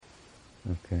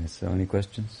Okay, so any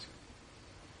questions?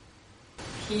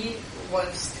 He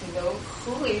wants to know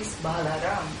who is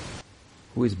Balaram.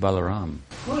 Who is Balaram?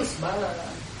 Who is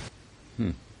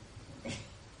Balaram?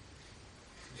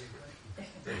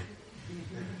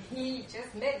 He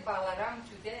just met Balaram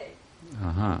today.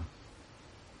 Uh-huh.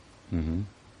 Mm-hmm.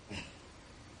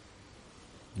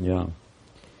 Yeah.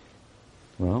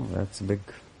 Well, that's a big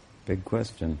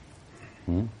question.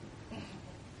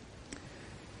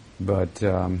 But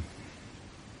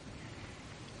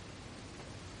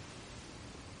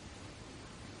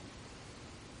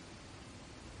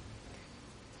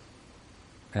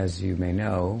as you may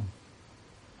know,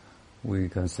 we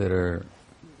consider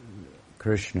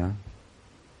Krishna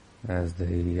as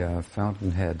the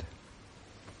fountainhead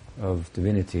of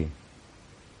divinity.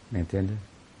 ¿Me entiende?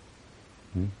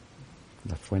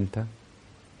 La fuente.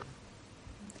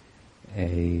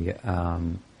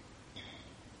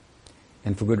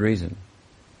 And for good reason,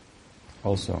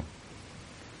 also.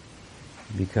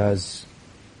 Because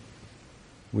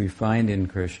we find in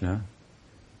Krishna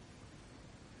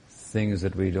things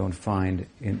that we don't find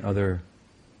in other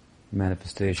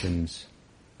manifestations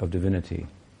of divinity.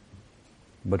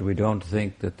 But we don't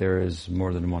think that there is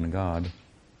more than one God.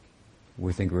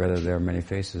 We think rather there are many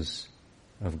faces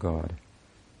of God.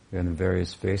 And the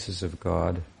various faces of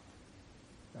God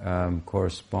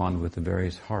correspond with the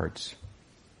various hearts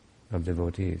of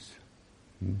devotees.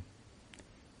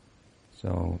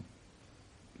 So,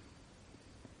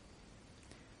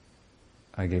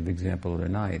 I gave the example the other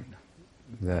night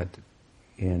that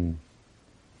in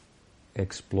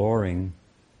exploring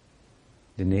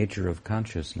the nature of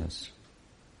consciousness,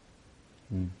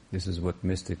 this is what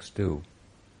mystics do.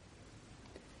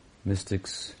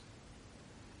 Mystics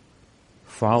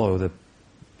follow the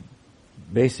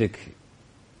basic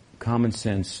common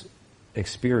sense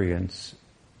experience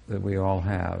that we all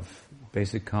have.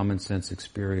 Basic common sense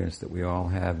experience that we all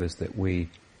have is that we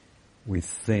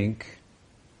think,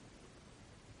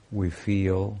 we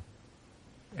feel,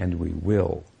 and we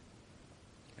will.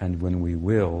 And when we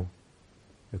will,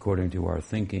 according to our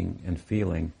thinking and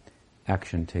feeling,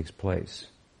 action takes place.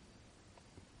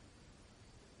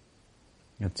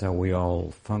 That's how we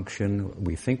all function.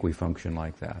 We think we function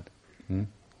like that. You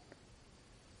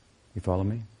follow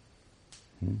me?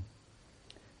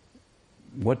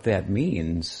 What that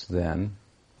means, then,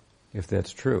 if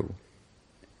that's true,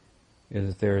 is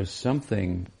that there is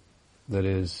something that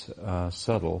is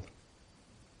subtle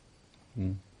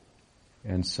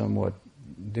and somewhat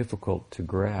difficult to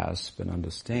grasp and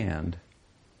understand,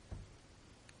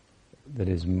 that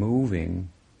is moving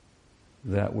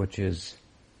that which is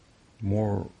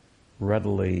more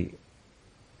readily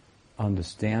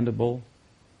understandable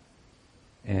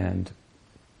and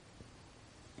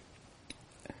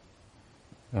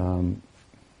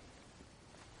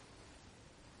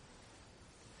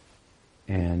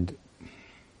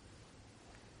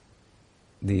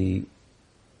the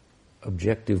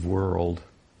objective world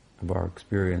of our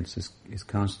experience is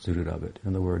constituted of it.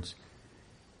 In other words,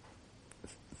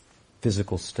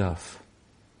 physical stuff,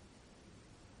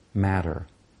 matter.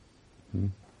 Do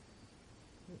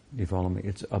you follow me?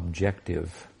 It's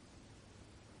objective.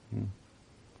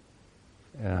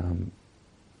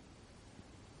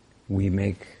 We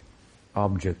make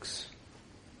objects,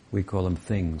 we call them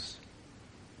things.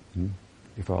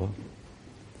 You follow?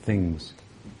 Things,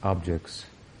 objects.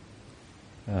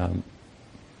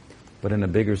 But in a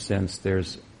bigger sense,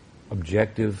 there's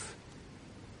objective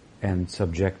and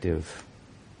subjective.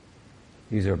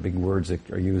 These are big words that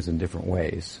are used in different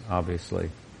ways, obviously,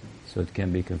 so it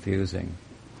can be confusing.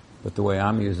 But the way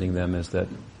I'm using them is that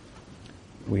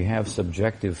we have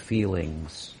subjective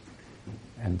feelings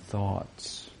and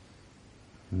thoughts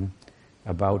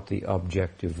about the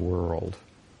objective world,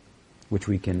 which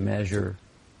we can measure.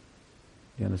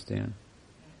 You understand?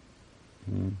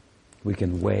 We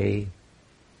can weigh.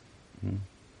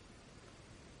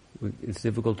 It's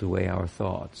difficult to weigh our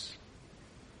thoughts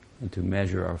and to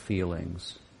measure our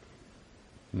feelings.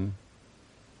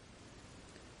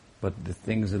 But the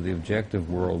things of the objective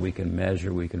world we can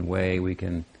measure, we can weigh, we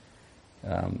can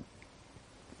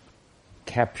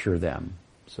capture them,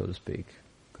 so to speak,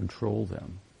 control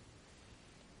them.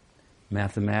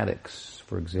 Mathematics,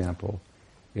 for example,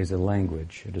 is a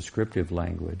language, a descriptive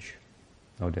language,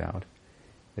 no doubt.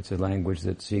 It's a language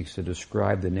that seeks to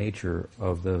describe the nature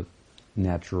of the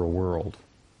natural world.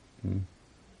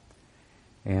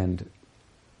 And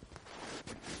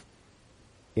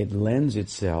it lends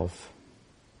itself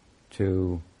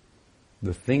to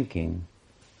the thinking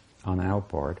on our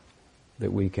part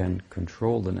that we can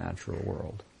control the natural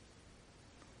world.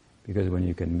 Because when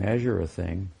you can measure a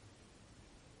thing,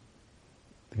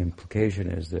 The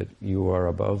implication is that you are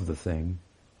above the thing,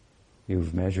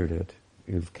 you've measured it,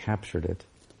 you've captured it,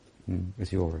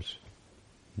 it's yours.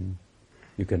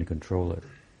 You can control it.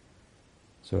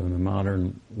 So in the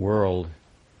modern world,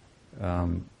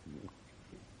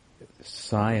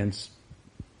 science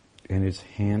and its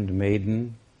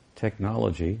handmaiden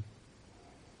technology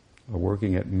are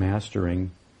working at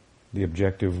mastering the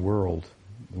objective world,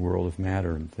 the world of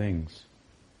matter and things.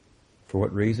 For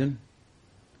what reason?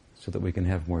 So that we can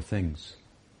have more things.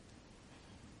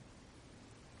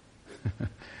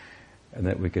 And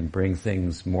that we can bring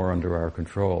things more under our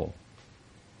control.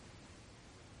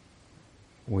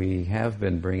 We have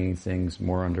been bringing things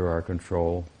more under our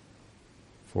control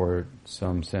for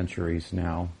some centuries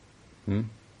now,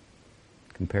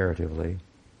 comparatively.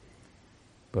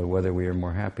 But whether we are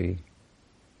more happy,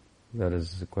 that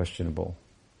is questionable.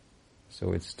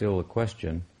 So it's still a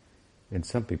question in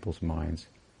some people's minds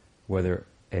whether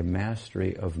a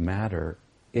mastery of matter,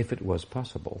 if it was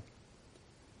possible,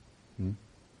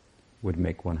 would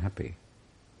make one happy.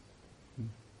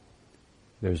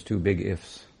 There's two big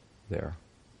ifs there.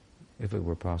 If it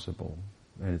were possible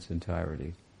in its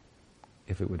entirety,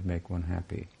 if it would make one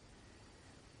happy.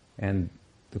 And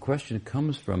the question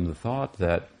comes from the thought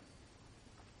that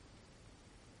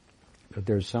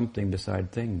there's something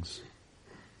beside things.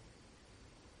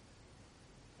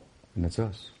 And it's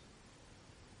us.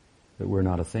 That we're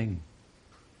not a thing.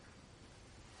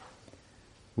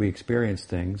 We experience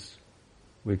things,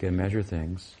 we can measure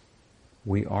things.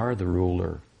 We are the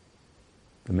ruler,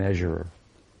 the measurer,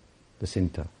 the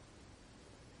cinta.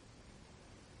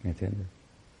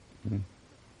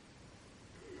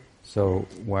 So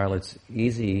while it's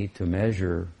easy to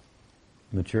measure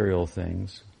material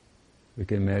things, we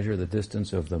can measure the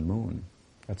distance of the moon.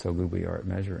 That's how good we are at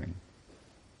measuring.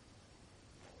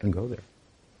 And go there.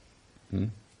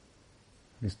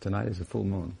 Because tonight is a full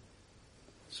moon.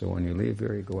 So when you leave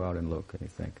here, you go out and look and you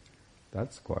think,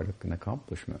 that's quite an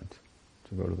accomplishment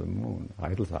to go to the moon.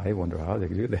 I wonder how they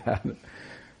do that.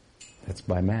 That's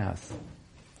by math.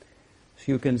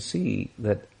 So you can see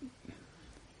that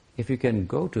if you can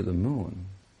go to the moon,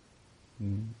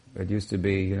 it used to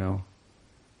be, in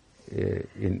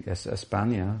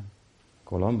España,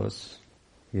 Columbus,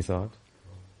 he thought.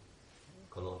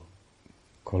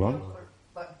 Colón?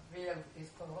 But real is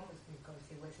Columbus because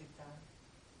he was Italian.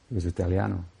 He was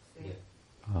Italiano. Sí.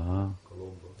 Ah.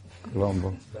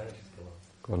 Colombo.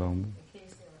 Colombo.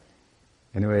 He's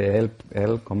Anyway,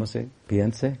 él, ¿cómo se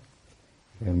piense?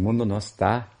 El mundo no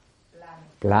está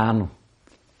plano.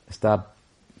 Está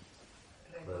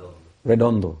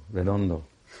redondo.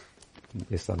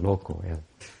 Está loco él.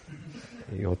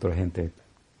 Y otra gente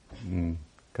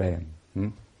creen.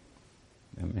 ¿Me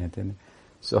entiende?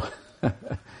 So,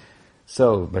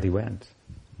 but he went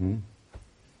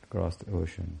across the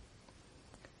ocean.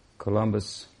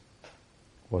 Columbus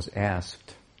was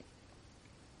asked,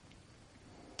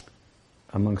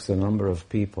 amongst a number of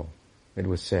people, it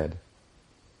was said,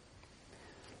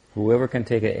 whoever can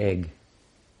take an egg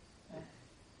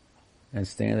and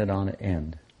stand it on an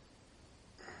end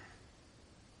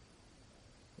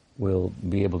will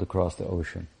be able to cross the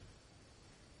ocean.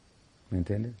 ¿Me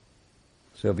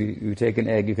So if you take an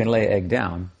egg, you can lay an egg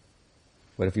down,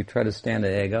 but if you try to stand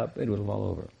the egg up, it will fall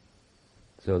over.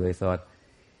 So they thought,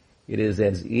 it is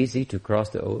as easy to cross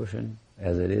the ocean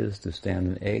as it is to stand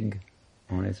an egg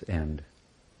on its end.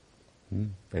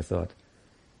 They thought,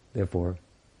 therefore,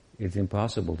 it's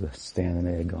impossible to stand an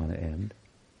egg on an end.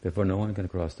 Therefore, no one can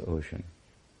cross the ocean.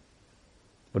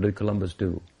 What did Columbus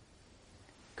do?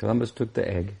 Columbus took the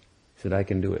egg, said, I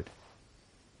can do it.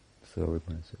 So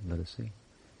everyone said, let us see.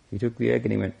 He took the egg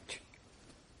and he went,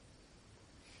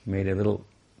 made a little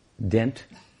dent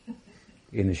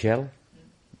in the shell,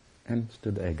 and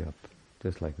stood the egg up,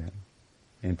 just like that.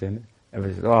 Intended?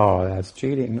 Everybody said, oh, that's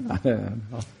cheating.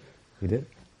 He did.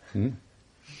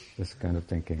 This kind of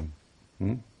thinking.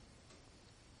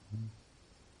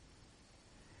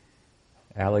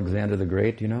 Alexander the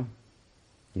Great,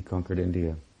 he conquered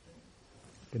India.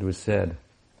 It was said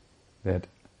that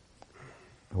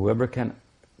whoever can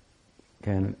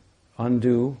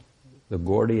undo the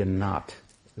Gordian knot,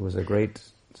 there was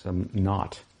some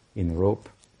knot in the rope,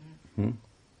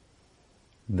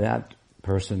 that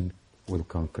person will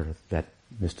conquer that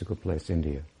mystical place,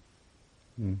 India.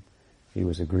 He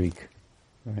was a Greek,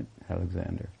 right?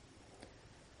 Alexander.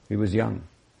 He was young.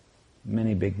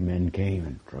 Many big men came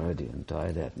and tried to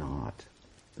untie that knot.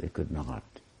 They could not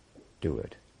do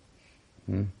it.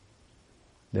 Then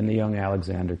the young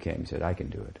Alexander came and said, I can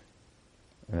do it.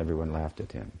 And everyone laughed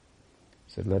at him.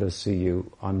 Said, let us see you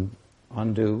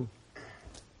undo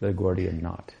the Gordian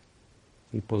knot.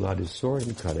 He pulled out his sword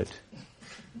and cut it.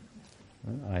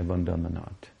 I've undone the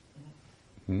knot.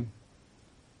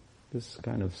 This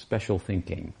kind of special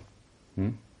thinking.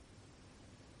 It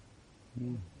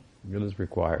is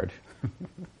required.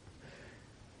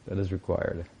 That is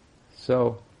required.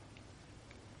 So,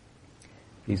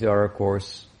 these are, of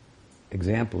course,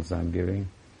 examples I'm giving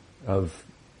of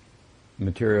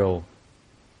material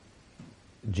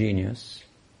genius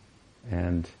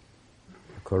and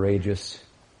a courageous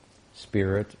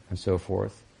spirit and so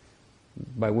forth,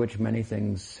 by which many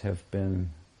things have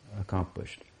been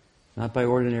accomplished. Not by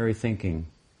ordinary thinking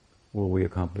will we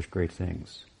accomplish great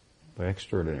things, by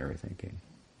extraordinary thinking.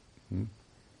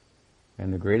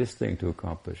 And the greatest thing to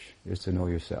accomplish is to know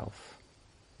yourself.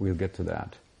 We'll get to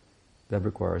that. That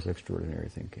requires extraordinary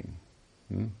thinking.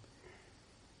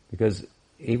 Because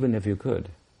even if you could,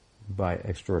 by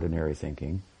extraordinary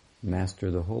thinking,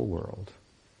 master the whole world,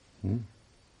 if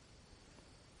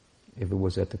it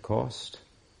was at the cost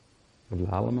of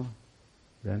la alma,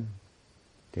 then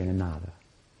tiene nada.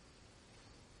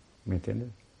 ¿Me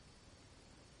entiendes?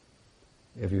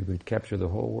 If you could capture the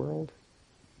whole world,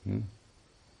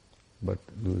 but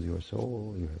lose your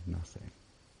soul, you have nothing.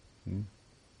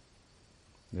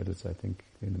 That is, I think,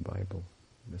 in the Bible,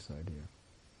 this idea.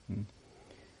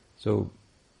 So,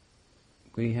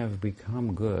 we have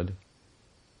become good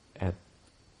at,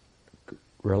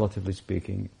 relatively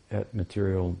speaking, at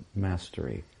material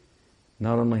mastery.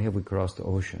 Not only have we crossed the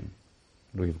ocean,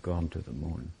 but we've gone to the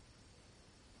moon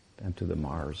and to the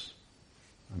Mars.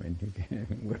 I mean,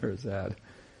 where is that?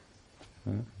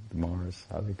 The Mars,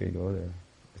 how they can go there?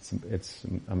 It's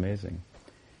amazing.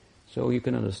 So you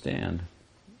can understand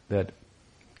that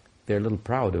they're a little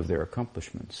proud of their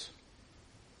accomplishments.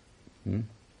 And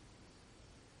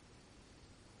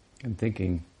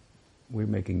thinking we're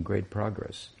making great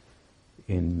progress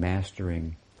in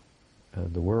mastering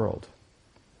the world.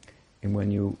 And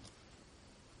when you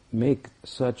make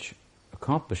such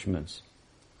accomplishments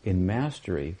in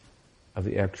mastery of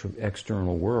the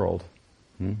external world,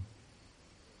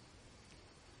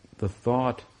 the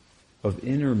thought of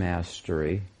inner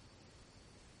mastery,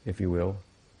 if you will,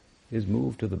 is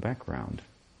moved to the background.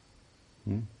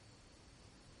 It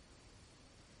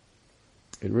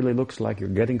really looks like you're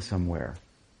getting somewhere.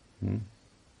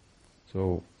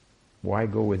 So why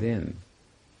go within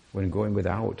when going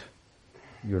without?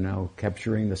 You're now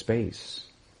capturing the space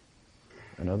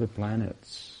and other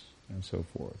planets and so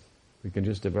forth. We can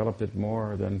just develop it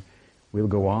more, then we'll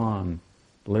go on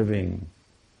living.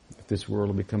 If this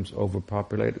world becomes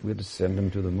overpopulated, we'll just send them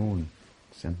to the moon.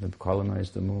 Send them to colonize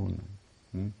the moon.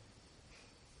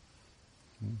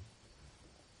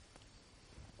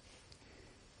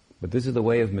 But this is the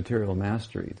way of material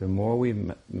mastery. The more we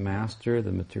master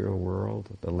the material world,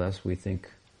 the less we think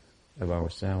of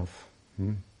ourselves.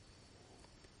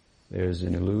 There's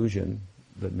an illusion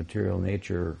that material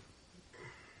nature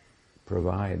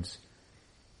provides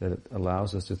that it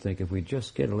allows us to think if we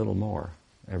just get a little more,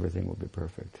 everything will be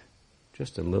perfect.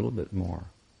 Just a little bit more.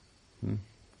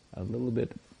 A little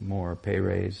bit more pay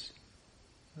raise,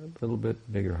 a little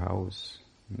bit bigger house,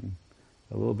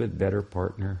 a little bit better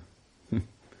partner.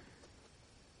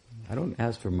 I don't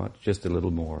ask for much, just a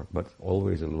little more, but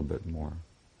always a little bit more.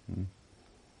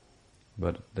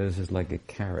 But this is like a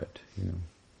carrot,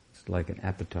 It's like an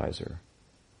appetizer.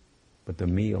 But the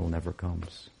meal never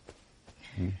comes.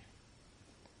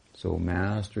 So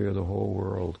mastery of the whole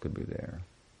world could be there,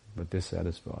 but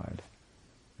dissatisfied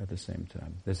at the same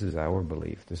time. This is our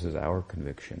belief. This is our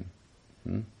conviction.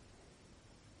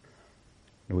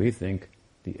 We think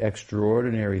the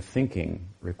extraordinary thinking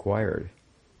required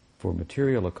for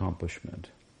material accomplishment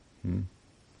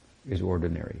is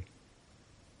ordinary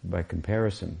by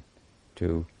comparison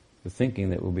to the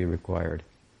thinking that will be required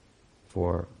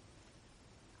for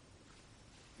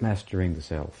mastering the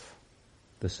self,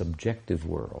 the subjective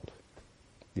world,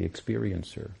 the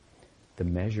experiencer, the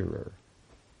measurer.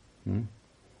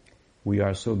 We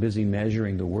are so busy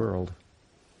measuring the world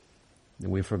that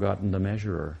we've forgotten the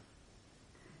measurer.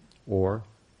 Or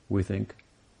we think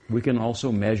we can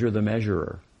also measure the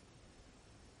measurer.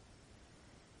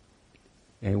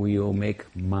 And we will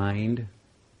make mind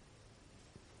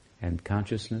and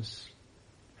consciousness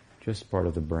just part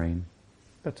of the brain.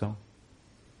 That's all.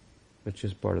 It's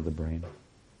just part of the brain. Do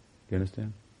you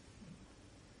understand?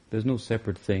 There's no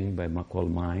separate thing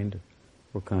called mind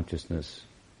or consciousness,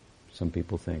 some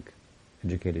people think,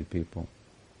 educated people.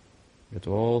 It's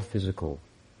all physical.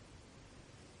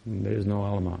 There is no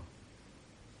alma.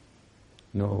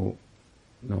 No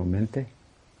mente.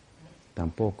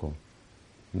 Tampoco.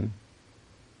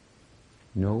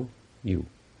 No you.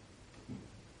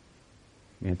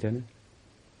 ¿Me entiendes?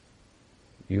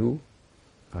 You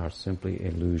are simply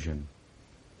illusion.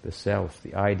 The self,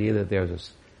 the idea that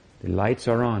the lights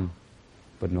are on,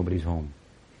 but nobody's home.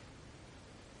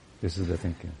 This is the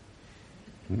thinking.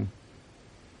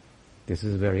 This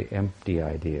is a very empty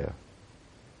idea.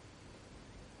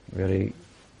 Very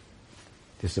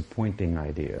disappointing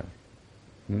idea.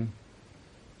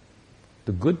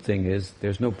 The good thing is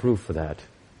there's no proof for that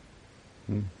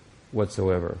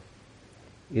whatsoever.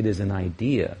 It is an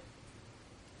idea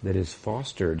that is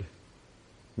fostered.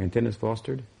 ¿Me entiendes?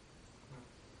 Fostered?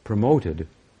 Promoted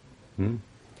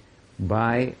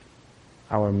by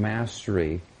our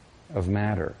mastery of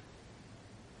matter.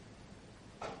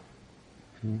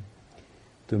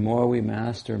 The more we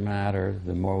master matter,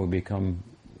 the more we become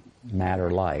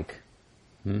matter-like.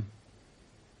 The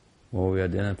more we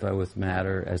identify with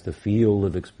matter as the field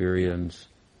of experience,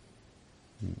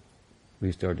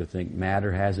 we start to think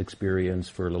matter has experience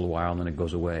for a little while and then it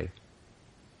goes away.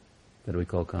 That we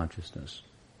call consciousness.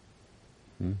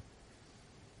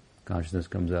 Consciousness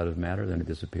comes out of matter, then it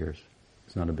disappears.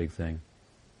 It's not a big thing.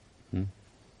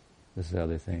 This is how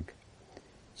they think.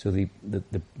 So the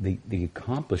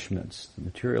accomplishments, the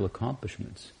material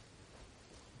accomplishments,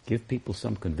 give people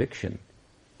some conviction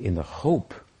in the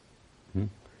hope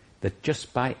that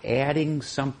just by adding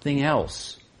something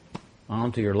else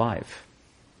onto your life,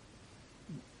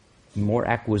 more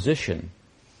acquisition,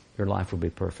 your life will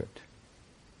be perfect.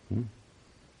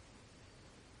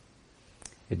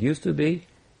 It used to be,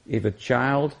 if a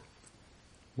child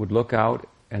would look out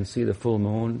and see the full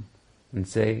moon and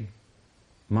say,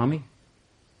 "Mommy,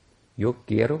 yo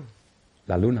quiero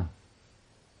la luna."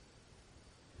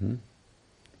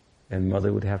 And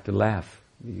mother would have to laugh.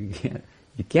 You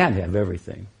can't have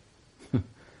everything.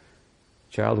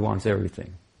 Child wants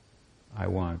everything. I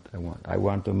want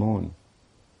the moon.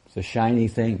 It's a shiny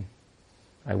thing.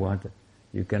 I want it.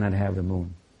 You cannot have the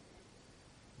moon.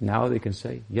 Now they can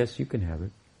say, yes, you can have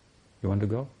it. You want to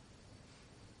go?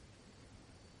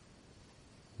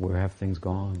 Where have things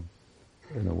gone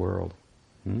in the world?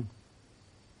 From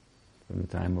the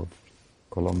time of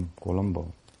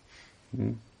Colombo.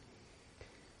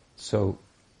 So,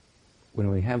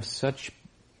 when we have such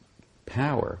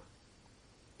power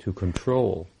to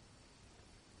control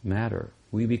matter,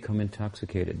 we become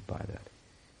intoxicated by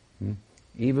that.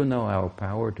 Even though our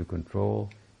power to control,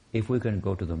 if we can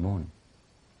go to the moon,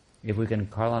 if we can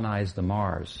colonize the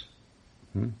Mars,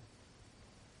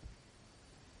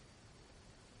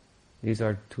 these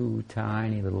are two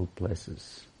tiny little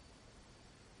places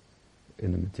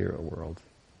in the material world.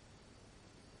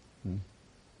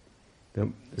 This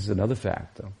is another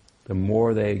fact, though. The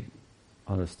more they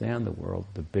understand the world,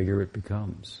 the bigger it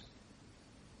becomes.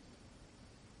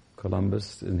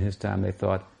 Columbus, in his time, they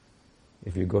thought,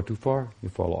 if you go too far, you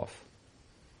fall off.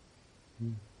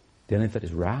 Then they thought,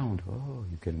 it's round. Oh,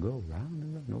 you can go round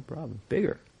and round, no problem.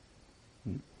 Bigger.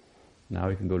 Now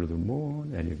you can go to the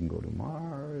moon, and you can go to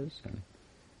Mars.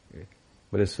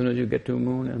 But as soon as you get to the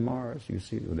moon and Mars, you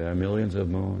see there are millions of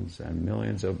moons and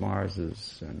millions of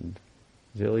Marses and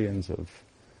zillions of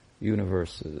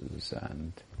universes,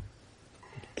 and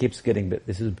it keeps getting bit.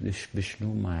 This is Vishnu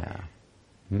Maya.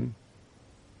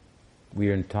 We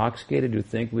are intoxicated to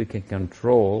think we can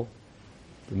control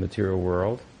the material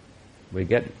world. We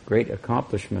get great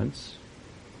accomplishments,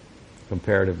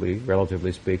 comparatively,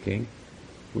 relatively speaking.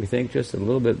 We think just a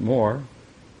little bit more.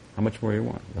 How much more you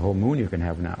want? The whole moon you can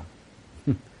have now.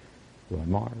 Go on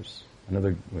Mars.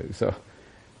 So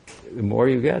the more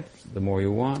you get, the more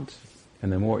you want,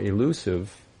 and the more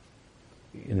elusive,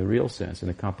 in the real sense, in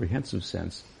the comprehensive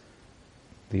sense,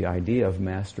 the idea of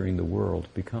mastering the world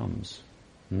becomes.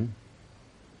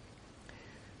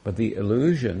 But the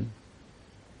illusion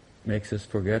makes us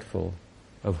forgetful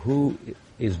of who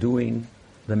is doing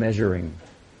the measuring.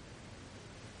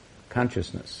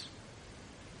 Consciousness,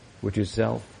 which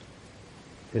itself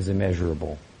is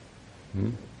immeasurable.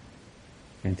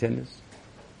 ¿Entiendes?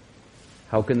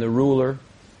 How can the ruler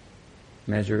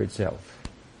measure itself?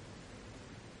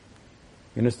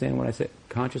 You understand what I say?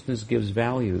 Consciousness gives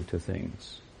value to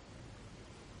things.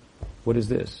 What is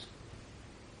this?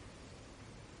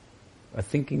 A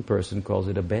thinking person calls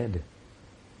it a bed.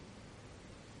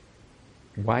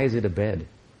 Why is it a bed?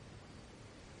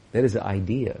 That is an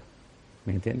idea.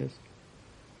 ¿Me entiendes?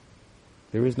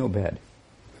 There is no bed.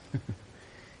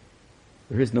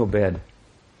 There is no bed.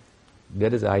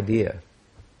 Bed is idea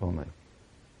only.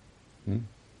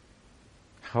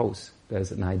 House, that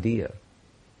is an idea.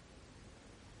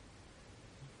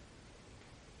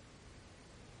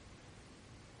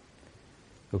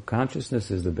 So consciousness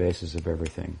is the basis of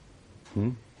everything.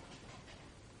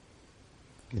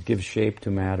 It gives shape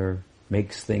to matter,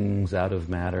 makes things out of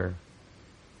matter.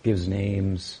 gives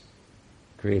names,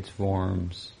 creates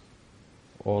forms,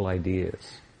 all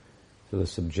ideas. So the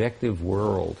subjective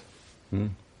world,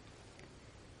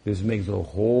 this makes the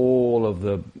whole of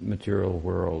the material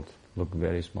world look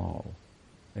very small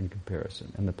in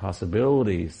comparison. And the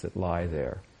possibilities that lie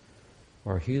there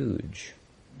are huge.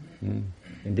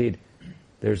 Indeed,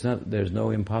 there's no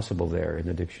impossible there in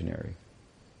the dictionary.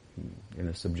 In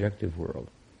a subjective world,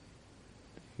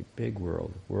 a big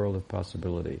world of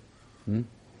possibility.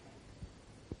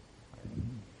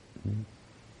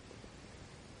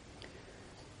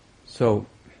 So,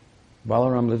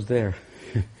 Balaram lives there,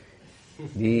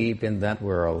 deep in that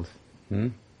world,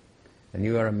 and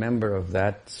you are a member of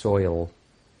that soil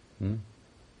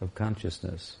of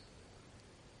consciousness.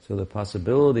 So the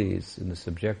possibilities in the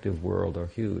subjective world are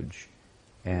huge,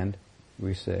 and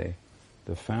we say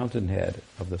the fountainhead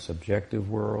of the subjective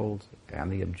world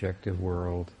and the objective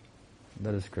world,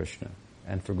 that is Krishna.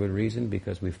 And for good reason,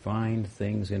 because we find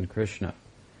things in Krishna,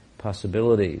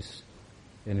 possibilities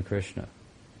in Krishna,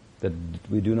 that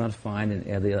we do not find in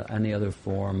any other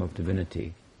form of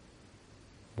divinity.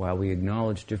 While we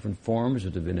acknowledge different forms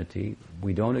of divinity,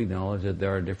 we don't acknowledge that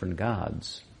there are different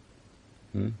gods.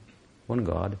 One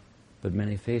God, but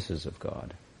many faces of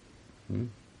God.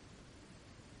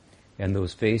 And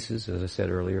those faces, as I said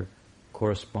earlier,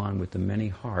 correspond with the many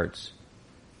hearts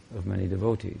of many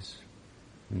devotees.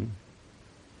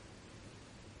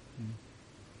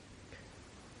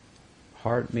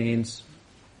 Heart means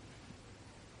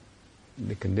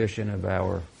the condition of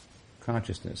our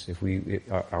consciousness. If we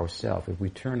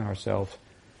turn ourselves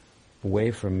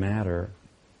away from matter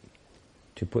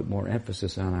to put more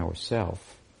emphasis on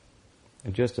ourself,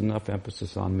 and just enough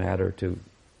emphasis on matter to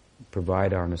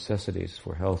provide our necessities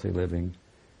for healthy living,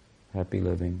 happy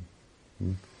living.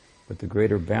 But the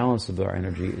greater balance of our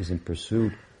energy is in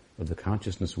pursuit of the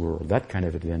consciousness world, that kind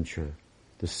of adventure,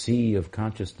 the sea of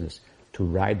consciousness, to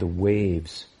ride the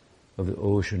waves of the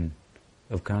ocean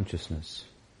of consciousness.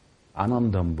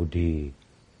 Anandam buddhi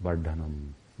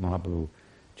vardhanam. Mahaprabhu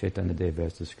Chaitanya Deva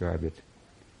has described it.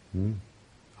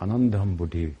 Anandam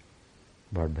buddhi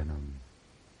vardhanam.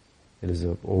 It is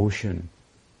an ocean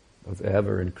of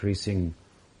ever-increasing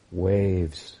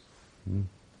waves of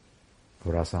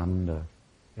rasanda,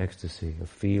 ecstasy, of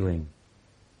feeling.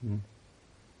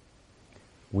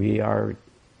 We are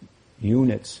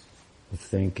units of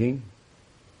thinking,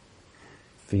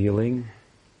 feeling,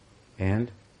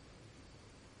 and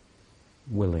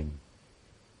willing.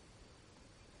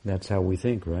 That's how we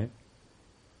think, right?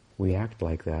 We act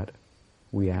like that.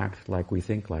 We act like we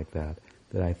think like that.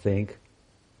 That I think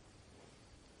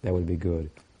that would be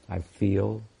good. I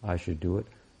feel I should do it.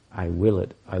 I will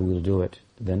it. I will do it.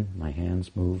 Then my hands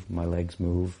move, my legs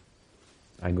move.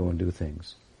 I go and do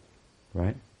things.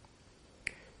 Right?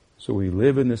 So we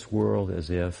live in this world as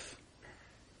if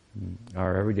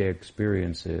our everyday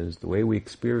experience is, the way we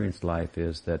experience life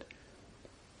is that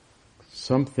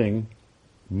something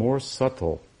more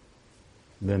subtle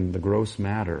than the gross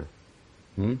matter,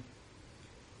 that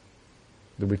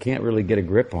we can't really get a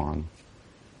grip on,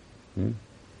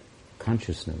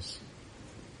 consciousness,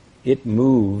 it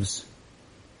moves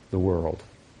the world.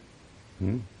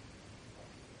 You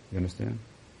understand?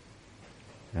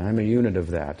 And I'm a unit of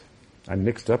that. I'm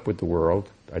mixed up with the world,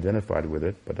 identified with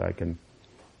it, but I can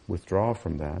withdraw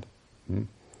from that. And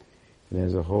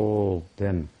there's a whole,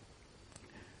 then,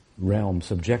 realm,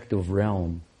 subjective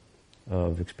realm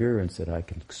of experience that I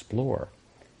can explore.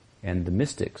 And the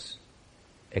mystics,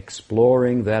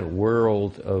 exploring that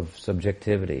world of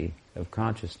subjectivity, of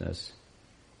consciousness,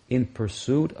 in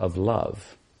pursuit of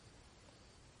love.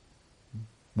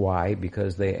 Why?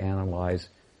 Because they analyze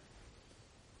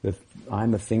that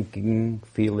I'm a thinking,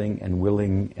 feeling, and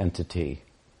willing entity.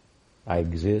 I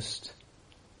exist,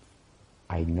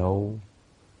 I know,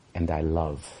 and I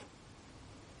love.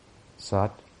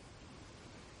 Sat,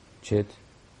 Chit,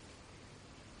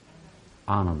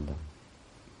 Ananda.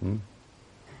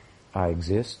 I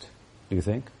exist. Do you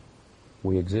think?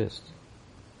 We exist.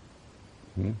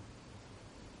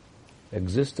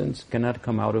 Existence cannot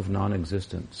come out of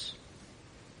non-existence.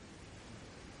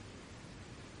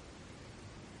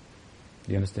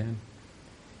 Do you understand?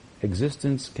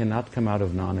 Existence cannot come out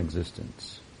of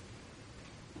non-existence.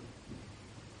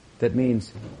 That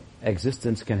means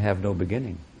existence can have no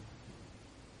beginning.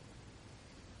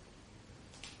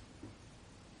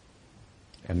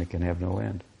 And it can have no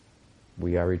end.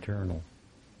 We are eternal.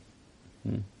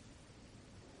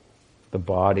 The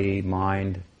body,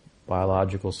 mind,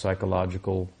 biological,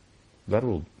 psychological, that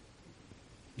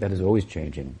is always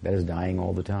changing. That is dying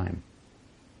all the time.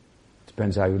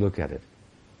 Depends how you look at it.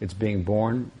 It's being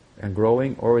born and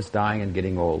growing, or it's dying and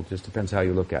getting old. Just depends how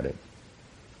you look at it.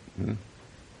 Hmm?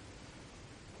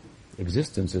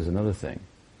 Existence is another thing.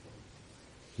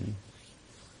 Hmm?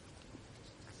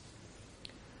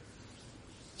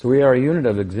 So we are a unit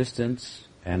of existence,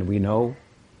 and we know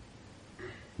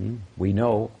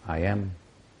I am.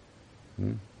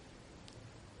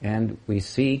 And we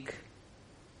seek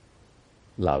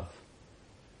love.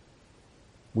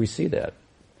 We see that.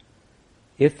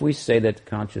 If we say that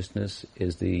consciousness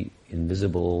is the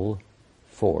invisible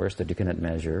force that you cannot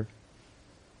measure,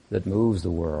 that moves the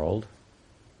world,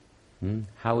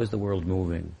 how is the world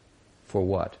moving? For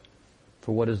what?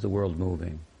 For what is the world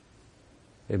moving?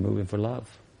 It's moving for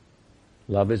love.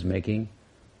 Love is making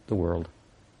the world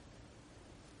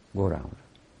go round.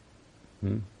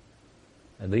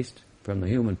 At least from the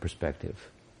human perspective.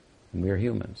 And we are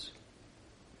humans.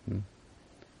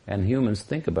 And humans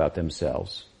think about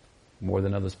themselves more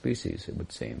than other species, it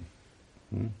would seem.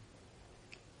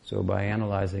 So by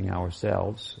analyzing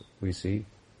ourselves, we see,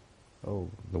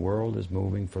 the world is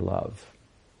moving for love.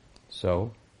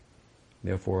 So,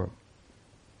 therefore,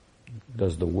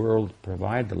 does the world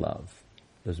provide the love?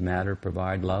 Does matter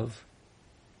provide love?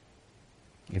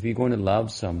 If you're going to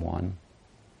love someone,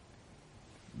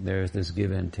 there's this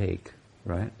give and take,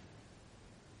 right?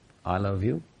 I love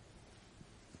you,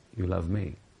 you love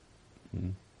me.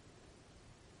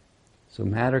 So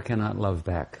matter cannot love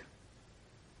back.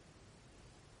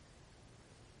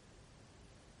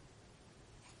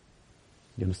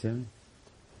 You understand?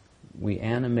 We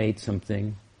animate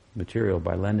something material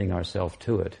by lending ourselves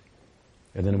to it,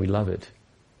 and then we love it.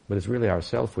 But it's really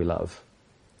ourself we love,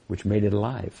 which made it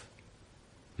alive.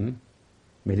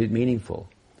 Made it meaningful.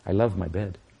 I love my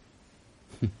bed.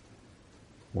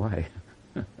 Why?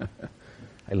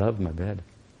 I love my bed.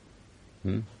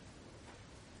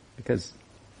 Because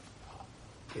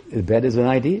the bed is an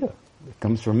idea. It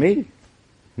comes from me.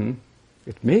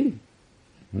 It's me.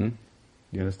 You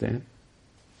understand?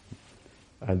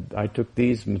 I took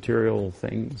these material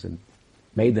things and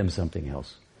made them something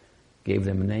else. Gave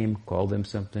them a name, called them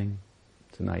something.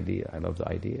 It's an idea. I love the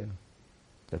idea.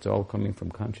 That's all coming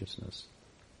from consciousness.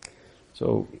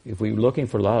 So if we're looking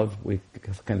for love, we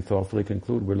can thoughtfully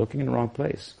conclude we're looking in the wrong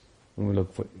place when we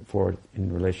look for it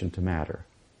in relation to matter.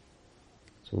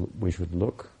 So we should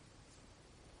look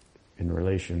in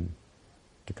relation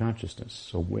to consciousness.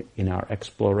 So in our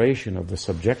exploration of the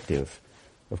subjective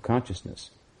of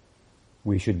consciousness,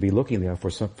 we should be looking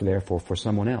therefore for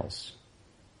someone else.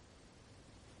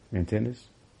 ¿Me entiendes?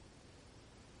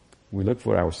 We look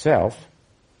for ourself,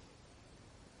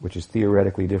 which is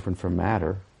theoretically different from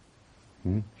matter,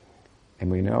 and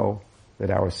we know that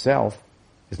ourself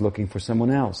is looking for someone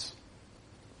else,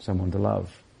 someone to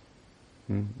love.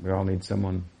 We all need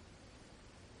someone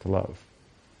to love.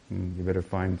 You better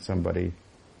find somebody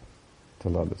to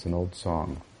love. It's an old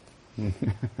song.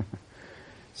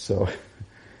 So,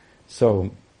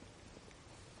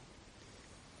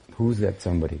 who's that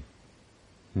somebody?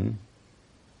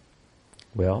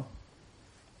 Well,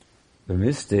 the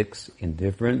mystics in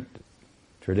different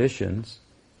traditions,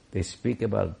 they speak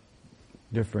about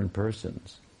different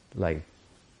persons, like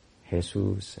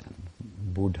Jesus and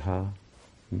Buddha,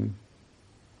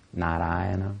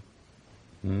 Narayana,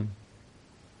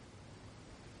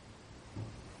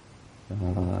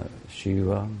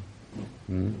 Shiva,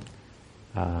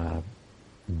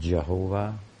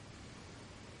 Jehovah,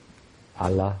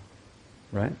 Allah,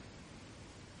 right?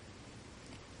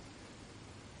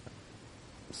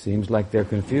 Seems like they're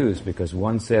confused because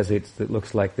one says it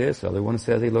looks like this, the other one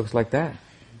says it looks like that.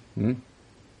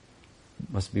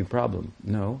 Must be a problem.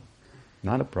 No,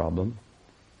 not a problem.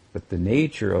 But the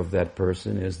nature of that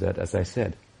person is that, as I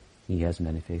said, he has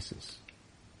many faces.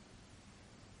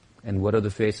 And what do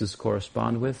the faces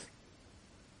correspond with?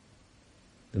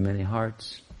 The many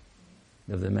hearts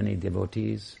of the many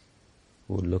devotees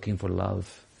who are looking for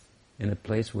love in a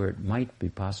place where it might be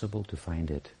possible to find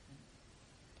it,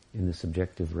 in the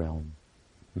subjective realm.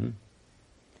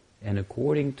 And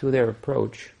according to their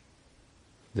approach,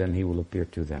 then he will appear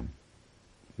to them.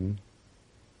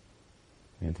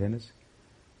 ¿Entiendes?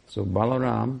 So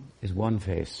Balaram is one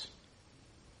face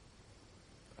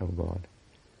of God.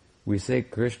 We say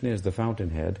Krishna is the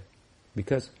fountainhead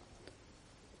because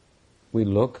we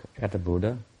look at the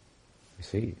Buddha, we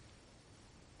see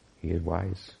he is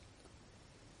wise.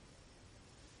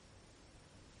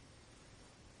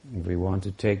 If we want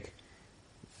to take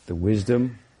the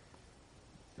wisdom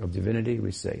of divinity,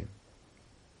 we say,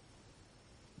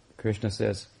 Krishna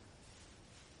says,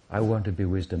 I want to be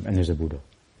wisdom, and there's a Buddha.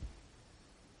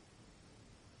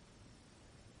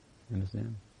 You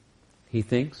understand? He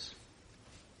thinks,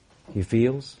 he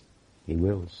feels, He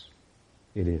wills.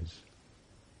 It is.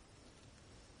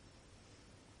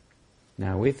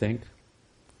 Now we think,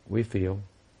 we feel,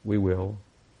 we will,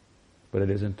 but it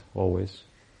isn't always.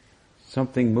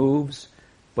 Something moves,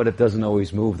 but it doesn't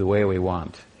always move the way we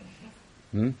want.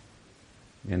 And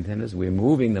then as we're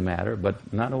moving the matter, but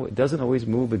it doesn't always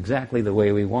move exactly the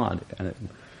way we want, and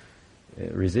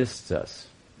it resists us.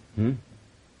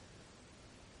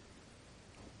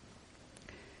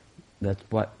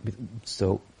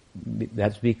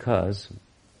 That's because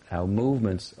our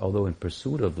movements, although in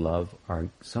pursuit of love, are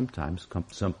sometimes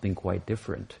something quite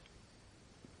different.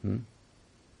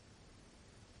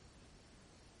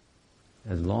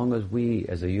 As long as we,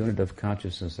 as a unit of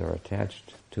consciousness, are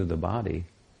attached to the body,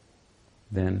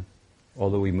 then,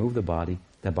 although we move the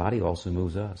body also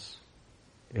moves us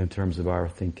in terms of our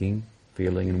thinking,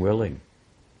 feeling, and willing.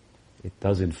 It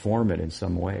does inform it in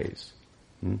some ways.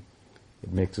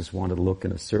 It makes us want to look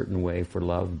in a certain way for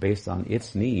love based on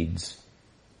its needs.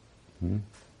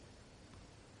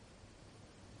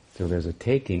 So there's a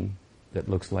taking that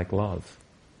looks like love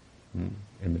in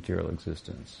material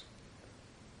existence.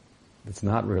 It's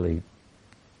not really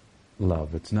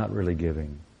love, it's not really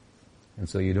giving. And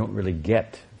so you don't really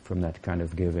get from that kind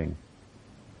of giving.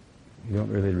 You don't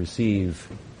really receive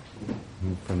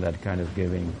from that kind of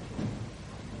giving.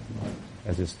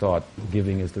 As it's thought,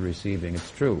 giving is the receiving.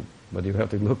 It's true, but you have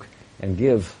to look and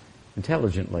give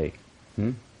intelligently,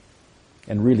 and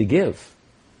really give.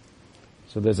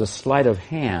 So there's a sleight of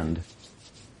hand,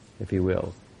 if you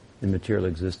will, in material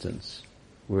existence,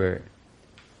 where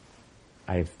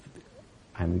I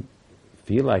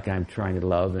feel like I'm trying to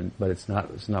love, but it's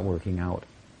not working out,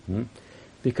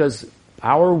 because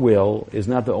our will is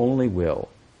not the only will.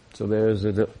 So there's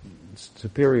a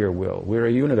superior will. We're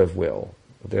a unit of will.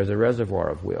 There's a reservoir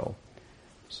of will.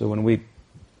 So when we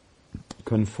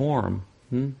conform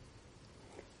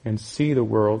and see the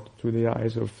world through the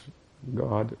eyes of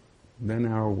God, then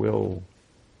we will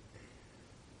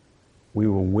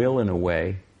will in a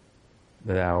way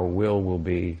that our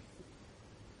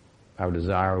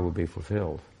desire will be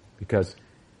fulfilled. Because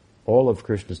all of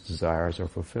Krishna's desires are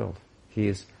fulfilled. He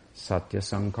is Satya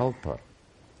Sankalpa.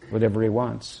 Whatever he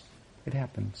wants, it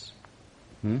happens.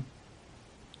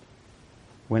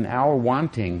 When our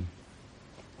wanting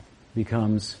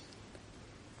becomes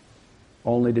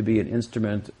only to be an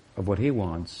instrument of what he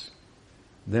wants,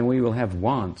 then we will have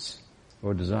wants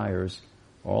or desires,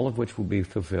 all of which will be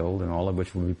fulfilled and all of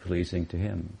which will be pleasing to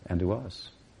him and to us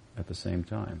at the same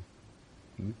time.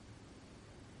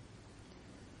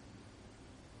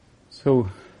 So,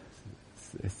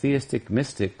 theistic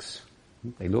mystics,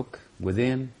 they look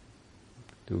within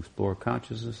to explore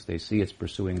consciousness. They see it's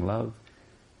pursuing love.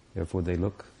 Therefore they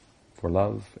look for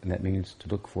love, and that means to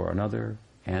look for another,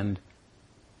 and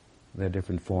their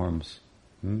different forms.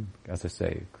 As I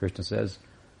say, Krishna says,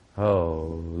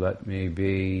 let me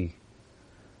be,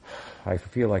 I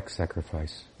feel like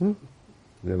sacrifice.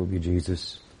 There will be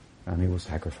Jesus, and he will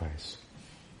sacrifice.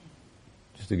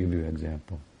 Just to give you an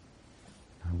example.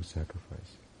 I will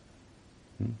sacrifice.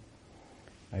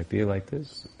 I feel like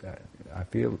this.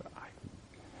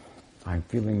 I'm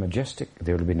feeling majestic.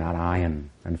 There will be not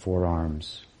iron and 4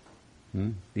 arms.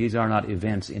 These are not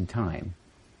events in time,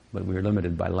 but we are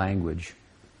limited by language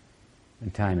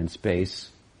and time and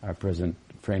space, our present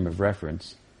frame of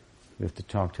reference. We have to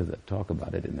talk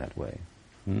about it in that way.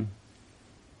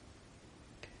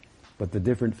 But the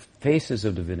different faces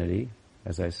of divinity,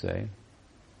 as I say,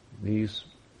 these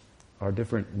are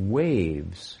different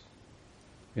waves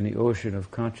in the ocean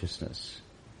of consciousness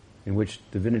in which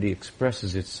divinity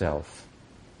expresses itself,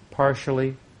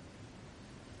 partially,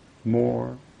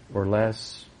 more or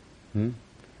less. And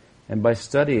by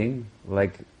studying,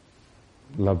 like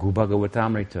Laghu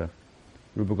Bhagavatamrita,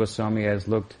 Rupa Goswami has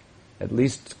looked, at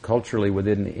least culturally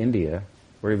within India,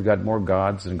 where you've got more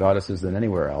gods and goddesses than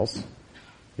anywhere else.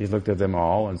 He's looked at them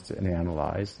all and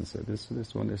analyzed and said, this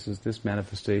is this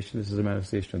manifestation, this is a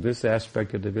manifestation of this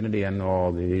aspect of divinity, and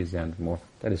all these and more.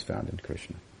 That is found in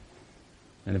Krishna.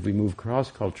 And if we move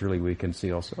cross-culturally, we can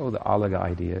see also, the Alaga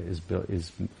idea is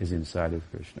inside of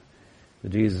Krishna. The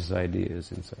Jesus idea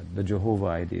is inside. The Jehovah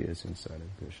idea is inside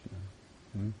of Krishna.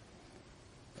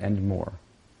 And more.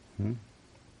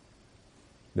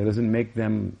 That doesn't make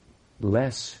them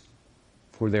less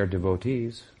for their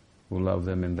devotees who love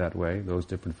them in that way, those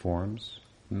different forms.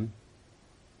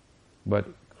 But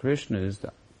Krishna is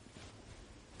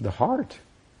the heart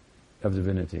of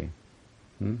divinity.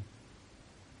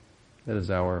 That is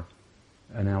our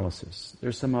analysis.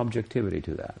 There's some objectivity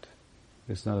to that.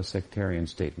 It's not a sectarian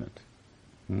statement.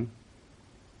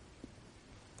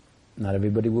 Not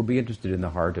everybody will be interested in the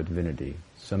heart of divinity.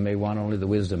 Some may want only the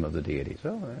wisdom of the deity.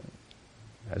 So,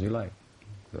 as you like.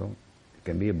 So, it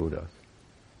can be a Buddha.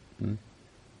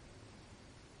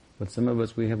 But some of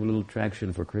us, we have a little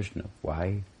attraction for Krishna.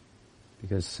 Why?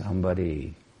 Because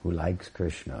somebody who likes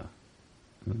Krishna,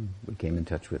 we came in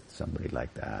touch with somebody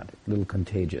like that. A little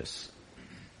contagious.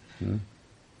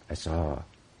 I saw.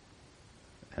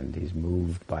 And he's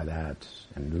moved by that.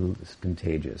 And it's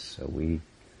contagious. So we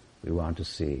want to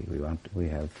see. We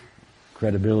have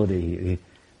credibility.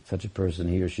 Such a person,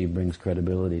 he or she brings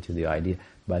credibility to the idea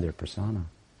by their persona.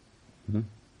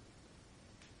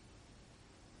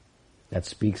 That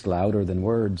speaks louder than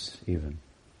words, even.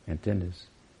 ¿Entiendes?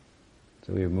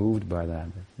 So we are moved by that,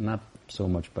 not so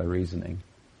much by reasoning.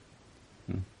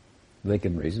 They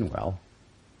can reason well.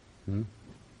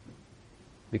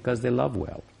 Because they love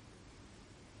well.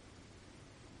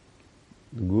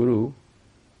 The Guru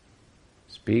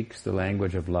speaks the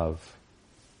language of love.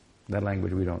 That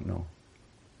language we don't know.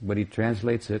 But he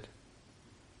translates it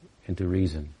into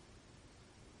reason.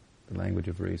 The language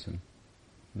of reason.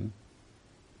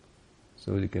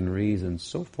 So you can reason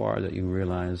so far that you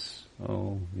realize,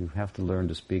 you have to learn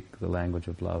to speak the language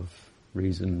of love.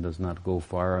 Reason does not go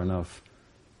far enough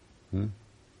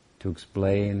to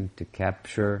explain, to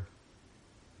capture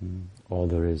all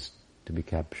there is to be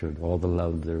captured, all the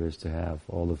love there is to have,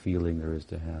 all the feeling there is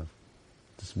to have.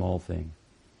 It's a small thing.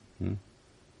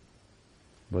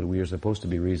 But we are supposed to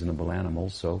be reasonable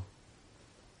animals, so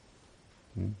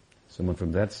someone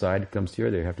from that side comes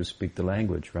here, they have to speak the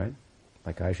language, right?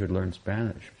 Like I should learn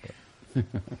Spanish.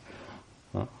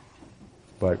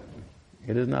 But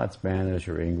it is not Spanish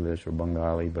or English or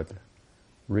Bengali, but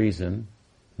reason.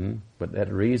 But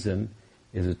that reason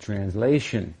is a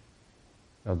translation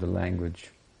of the language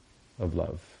of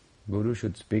love. Guru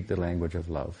should speak the language of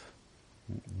love.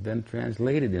 Then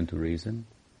translate it into reason.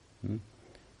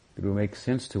 It will make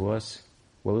sense to us.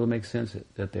 What will make sense?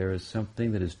 That there is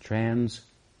something that is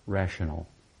trans-rational.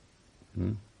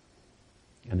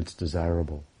 And it's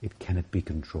desirable. It cannot be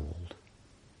controlled.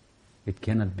 It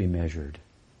cannot be measured.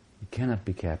 It cannot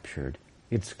be captured.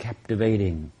 It's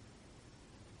captivating.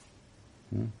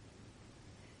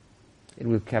 It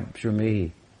will capture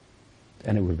me,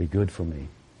 and it will be good for me.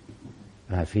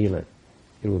 And I feel it.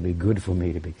 It will be good for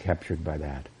me to be captured by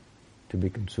that, to be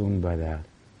consumed by that.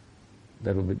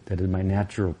 That is my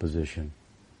natural position.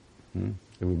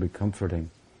 It will be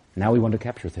comforting. Now we want to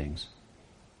capture things.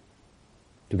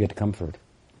 To get comfort.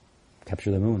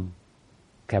 Capture the moon.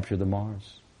 Capture the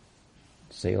Mars.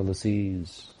 Sail the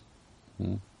seas.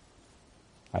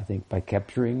 I think by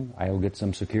capturing, I will get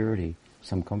some security,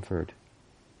 some comfort.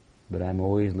 But I'm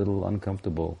always a little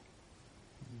uncomfortable.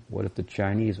 What if the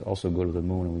Chinese also go to the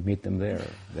moon and we meet them there?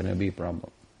 Then it'll be a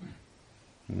problem.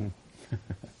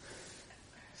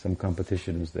 Some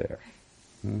competition is there.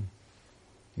 In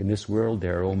this world,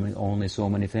 there are only so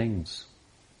many things.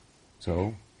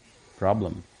 So,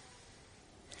 problem.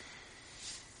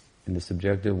 In the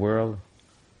subjective world,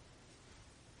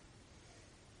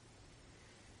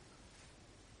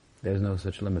 there's no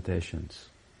such limitations.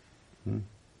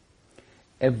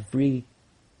 Every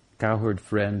cowherd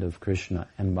friend of Krishna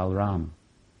and Balaram.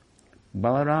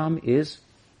 Balaram is,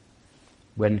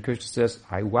 when Krishna says,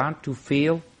 I want to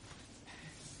feel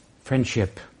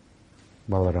friendship,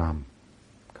 Balaram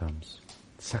comes.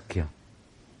 Sakya.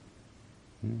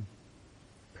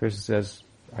 Krishna says,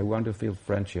 I want to feel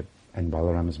friendship, and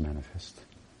Balaram is manifest.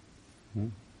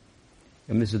 And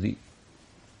this is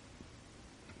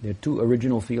there are two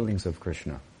original feelings of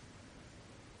Krishna.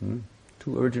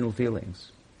 Two original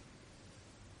feelings.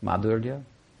 Madhurya,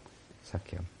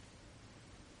 Sakya.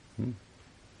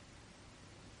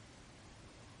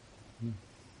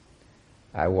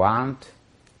 I want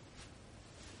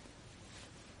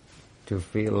to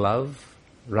feel love,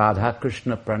 Radha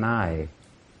Krishna Pranay,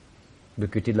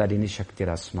 Bhikti Ladini Shakti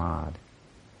Rasmad.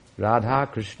 Radha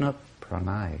Krishna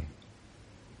Pranay.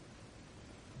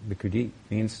 Bhikti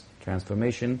means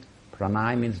transformation,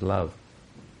 Pranay means love.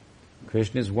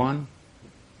 Krishna is one.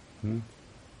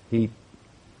 He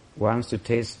wants to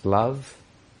taste love,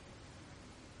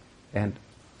 and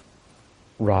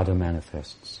Radha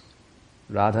manifests.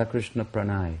 Radha Krishna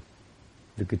Pranay.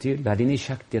 Bhikti Ladini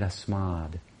Shakti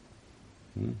Rasmad.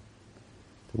 The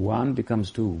one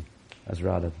becomes two, as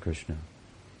Radha and Krishna.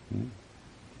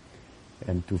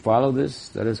 And to follow this,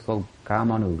 that is called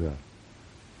Kamanuga.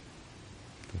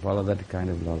 To follow that kind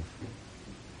of love.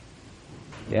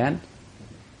 And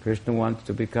Krishna wants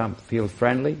to feel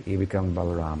friendly, he becomes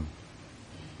Balaram.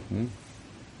 This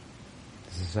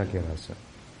is Sakya Rasa.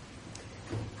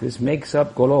 This makes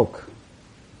up Golok,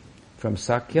 from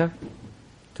Sakya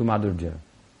to Madhurya.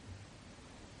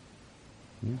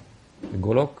 The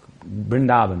Golok,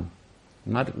 Vrindavan.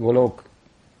 Not Golok,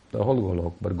 the whole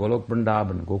Golok, but Golok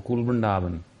Vrindavan, Gokul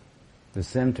Vrindavan, the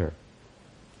center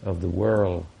of the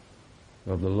whirl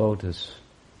of the lotus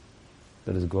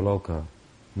that is Goloka.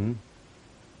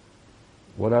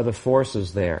 What are the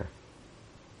forces there?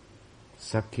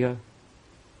 Sakya,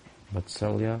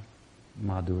 Vatsalya,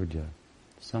 Madhurya.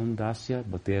 Some dasya,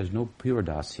 but there is no pure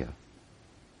dasya.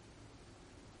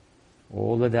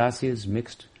 All the dasya is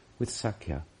mixed with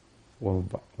Sakya or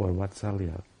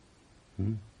Vatsalya.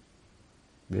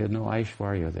 There is no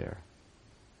Aishwarya there.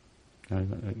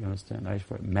 You understand?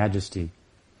 Aishwarya, majesty,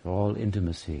 all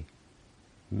intimacy.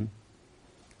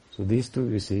 So these two,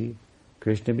 you see,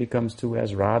 Krishna becomes two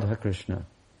as Radha Krishna.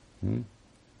 Then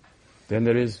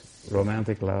there is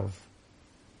romantic love.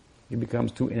 He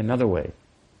becomes two in another way.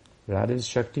 Radha is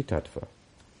Shakti Tattva.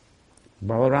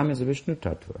 Balaram is Vishnu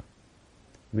Tattva.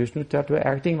 Vishnu Tattva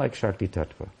acting like Shakti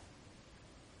Tattva.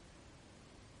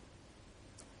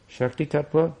 Shakti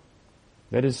Tattva,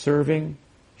 that is serving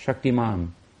Shaktiman.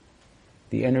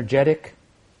 The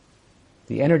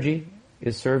energy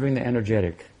is serving the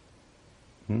energetic.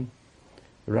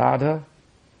 Radha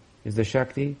is the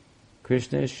Shakti,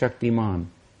 Krishna is Shaktiman.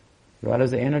 Radha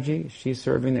is the energy, she's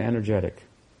serving the energetic.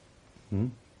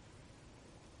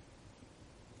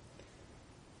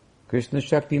 Krishna is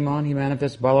Shaktiman, he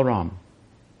manifests Balaram.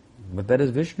 But that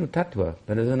is Vishnu Tattva,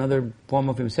 that is another form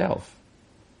of himself.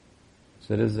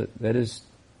 So that is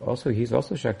also, he's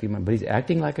also Shaktiman, but he's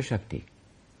acting like a Shakti.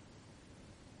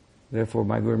 Therefore,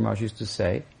 my Guru Maharaj used to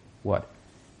say, what?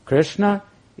 Krishna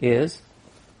is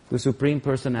the Supreme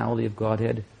Personality of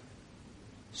Godhead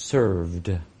served.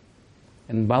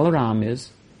 And Balaram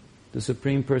is the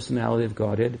Supreme Personality of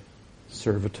Godhead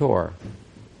servitor.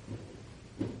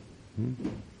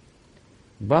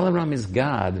 Balaram is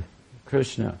God,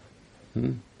 Krishna,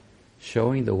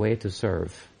 showing the way to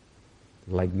serve,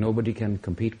 like nobody can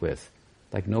compete with,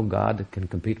 like no God can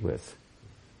compete with.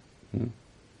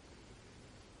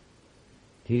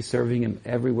 He's serving him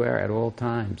everywhere at all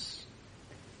times.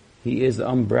 He is the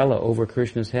umbrella over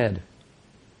Krishna's head.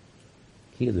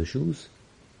 He is the shoes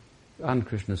on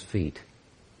Krishna's feet.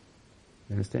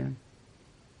 You understand?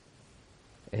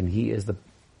 And he is the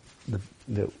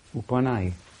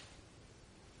upanai,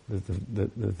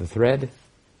 the thread,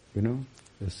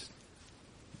 this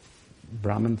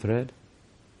Brahman thread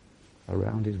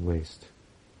around his waist.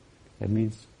 That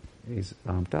means he's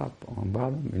on top, on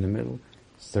bottom, in the middle,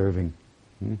 serving.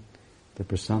 The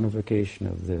personification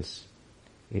of this.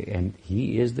 And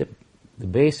he is the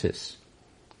basis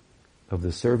of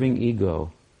the serving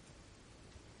ego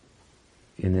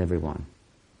in everyone.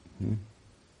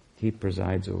 He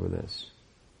presides over this.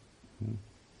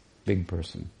 Big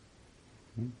person.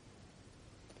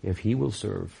 If he will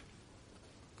serve,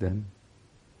 then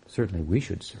certainly we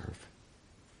should serve.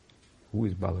 Who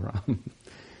is Balaram?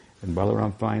 And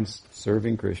Balaram finds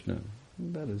serving Krishna.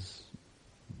 That is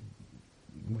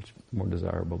much more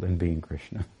desirable than being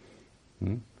Krishna.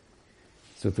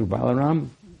 So through Balaram,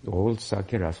 the whole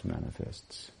Sakya Rasa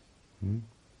manifests.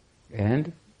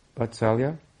 And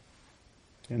Vatsalya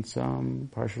and some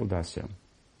partial Dasya.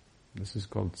 This is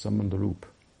called Sambandharup.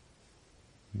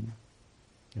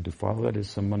 And to follow that is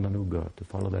Sambandhanuga, to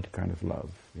follow that kind of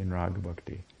love in Raga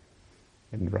Bhakti.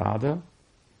 And Radha,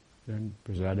 then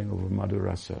presiding over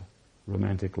Madhurasa,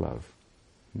 romantic love.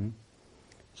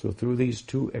 So through these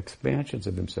two expansions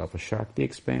of himself, a Shakti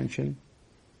expansion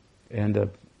and a,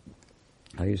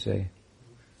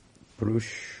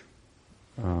 Purush,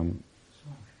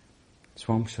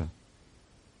 Swamsa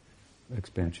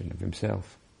expansion of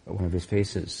himself, one of his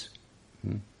faces.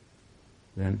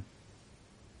 Then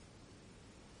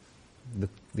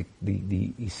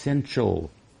the essential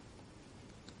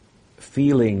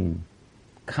feeling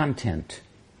content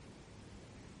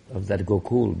of that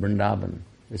Gokul, Vrindavan,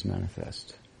 is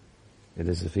manifest. It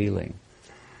is a feeling.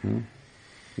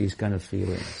 These kind of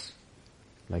feelings,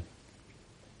 like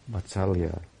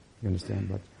Vatsalya, you understand?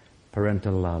 But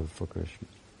parental love for Krishna,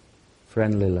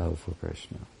 friendly love for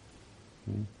Krishna.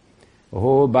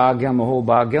 Aho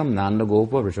bhagyam, nanda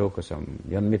gopa vrishokasam,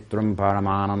 yanmitram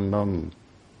paramanandam,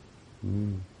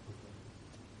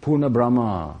 purna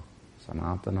brahma,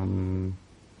 sanatanam.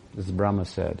 This Brahma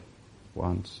said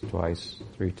once, twice,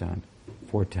 3 times,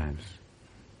 4 times.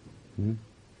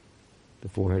 The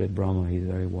 4-headed Brahma, he's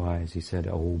very wise. He said,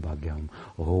 Aho bhagyam,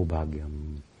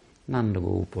 nanda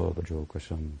gopa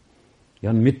vrishokasam,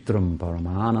 yanmitram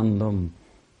paramanandam,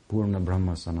 purna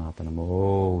brahma sanatanam.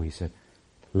 Oh, he said,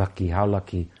 lucky, how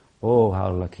lucky, oh,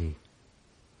 how lucky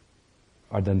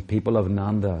are the people of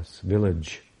Nanda's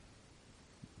village.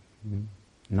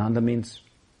 Nanda means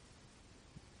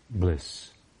bliss.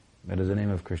 That is the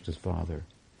name of Krishna's father,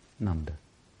 Nanda.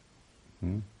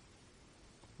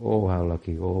 Oh, how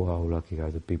lucky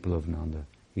are the people of Nanda.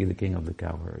 He is the king of the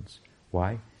cowherds.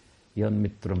 Why? Yan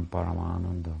mitram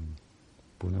paramanandam,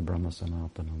 purna brahma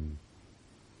sanatanam.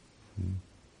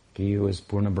 He who is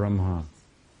purna brahma,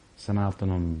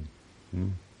 sanatanam.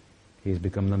 He has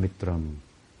become the mitram,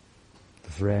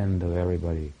 the friend of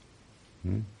everybody.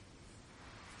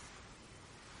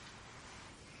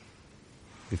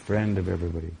 The friend of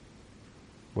everybody.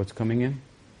 What's coming in?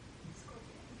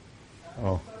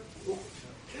 Oh.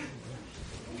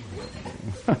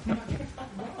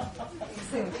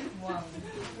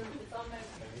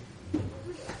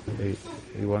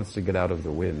 He wants to get out of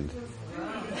the wind,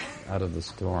 out of the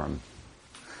storm.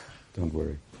 Don't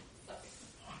worry.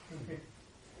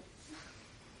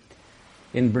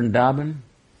 In Vrindavan,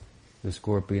 the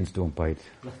scorpions don't bite.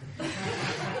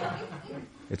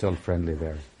 It's all friendly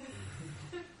there.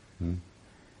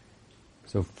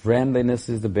 So friendliness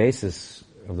is the basis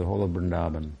of the whole of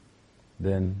Vrindavan.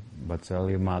 Then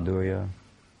Vatsalya, Madhurya,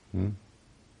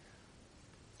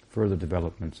 further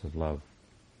developments of love,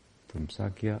 from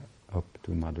Sakya up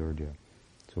to Madhurya.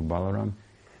 So Balaram,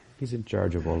 he's in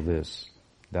charge of all this.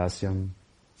 Dasyam,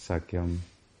 Sakyam,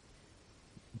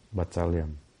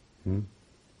 Vatsalyam, in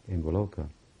Goloka.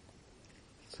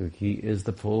 So he is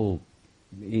the full,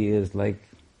 he is like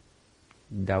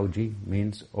Dauji,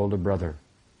 means older brother.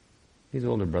 He's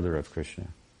older brother of Krishna.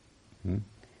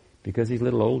 Because he's a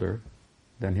little older,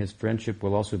 then his friendship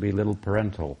will also be a little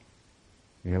parental.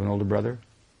 You have an older brother?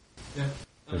 Yeah.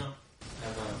 No. I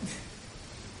have a...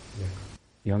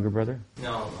 Younger brother?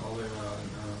 No, older, no.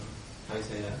 How do you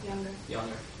say that?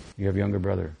 Younger. You have a younger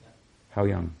brother? Yeah. How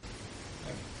young?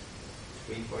 Like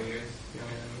 3-4 years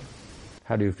younger than me.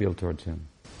 How do you feel towards him?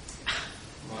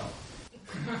 Well,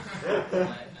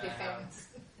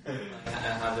 I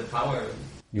have the power.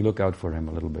 You look out for him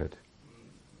a little bit.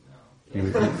 No.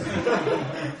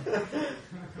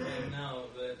 No,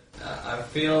 but I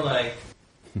feel like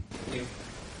if...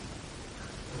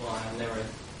 Well, I've never had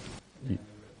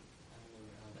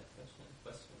that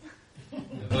question.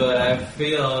 But I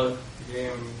feel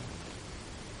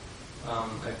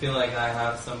I feel like I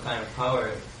have some kind of power.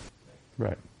 Right.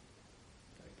 Like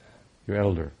that. You're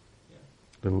elder.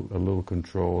 Yeah. A little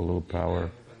control, a little power. Yeah.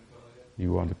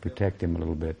 You want to protect him a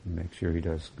little bit and make sure he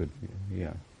does good.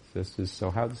 Yeah. This is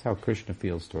how Krishna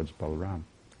feels towards Balaram,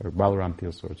 or Balaram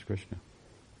feels towards Krishna.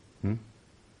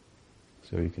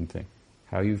 So you can think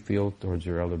how you feel towards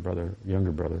your elder brother,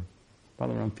 younger brother.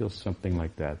 Balaram feels something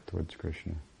like that towards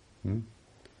Krishna. And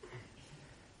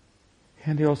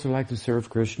he also likes to serve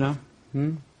Krishna,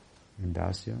 in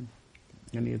Dasya,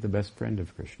 and he is the best friend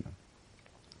of Krishna.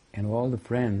 And all the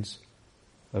friends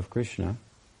of Krishna,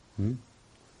 in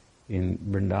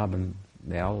Vrindavan,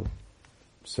 they all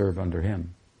serve under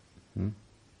him.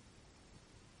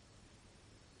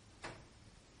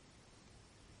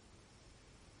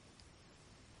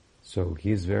 So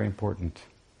he is a very important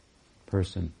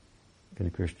person in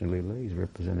the Krishna Lila. He's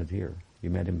represented here. You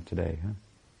met him today, huh?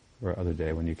 Or other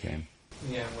day when you came.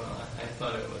 Yeah, well, I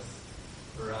thought it was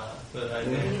Radha, but I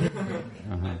didn't.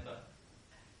 I thought.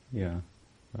 Yeah,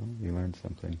 well, you learned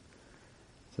something.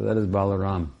 So that is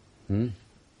Balaram.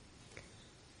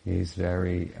 He's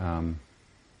very,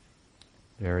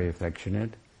 very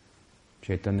affectionate.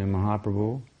 Chaitanya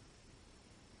Mahaprabhu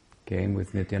came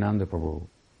with Nityananda Prabhu.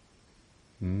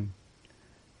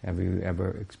 Have you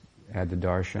ever had the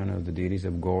darshan of the deities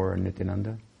of Gaur and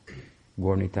Nityananda?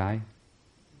 Gaur Nitai?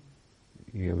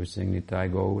 You ever sing Nitai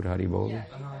Gaur Hari Bol? Yeah,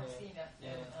 I've seen it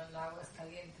on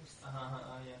Aguascalientes.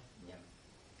 Yeah.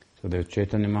 So there's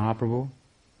Chaitanya Mahaprabhu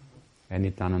and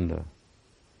Nityananda.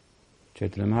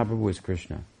 Chaitanya Mahaprabhu is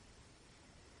Krishna.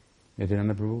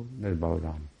 Nityananda Prabhu, that is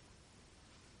Balaram.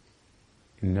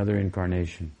 In another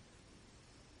incarnation.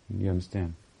 You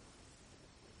understand?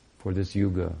 For this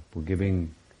yuga, for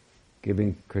giving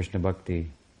Krishna Bhakti.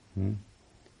 And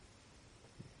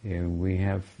we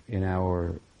have in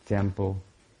our temple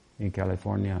in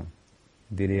California,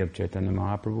 deity of Chaitanya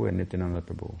Mahaprabhu and Nityananda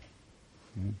Prabhu.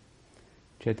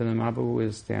 Chaitanya Mahaprabhu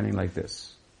is standing like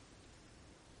this.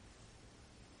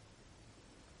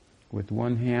 With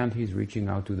one hand, he's reaching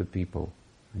out to the people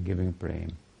and giving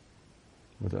praying.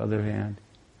 With the other hand,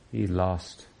 he's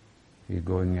lost. He's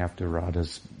going after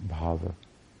Radha's bhava,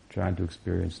 trying to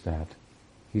experience that.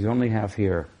 He's only half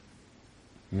here.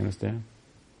 You understand?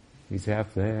 He's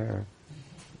half there,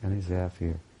 and he's half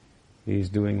here. He's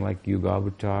doing like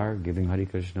Yugavatar, giving Hare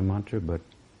Krishna mantra, but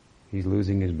he's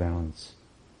losing his balance.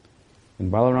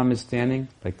 And Balaram is standing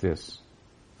like this.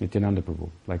 Nityananda Prabhu,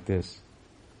 like this.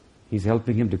 He's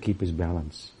helping him to keep his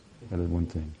balance. That is one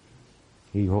thing.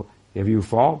 If you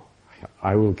fall,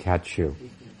 I will catch you.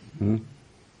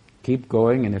 Keep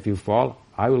going, and if you fall,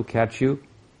 I will catch you.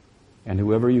 And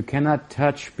whoever you cannot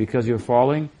touch because you're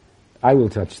falling, I will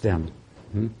touch them.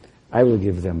 I will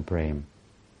give them prem.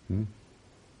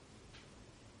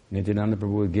 Nityananda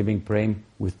Prabhu is giving prem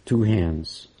with 2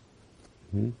 hands.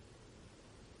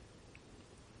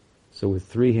 So with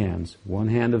 3 hands. 1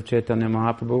 hand of Chaitanya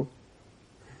Mahaprabhu,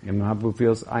 and Mahaprabhu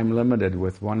feels, I'm limited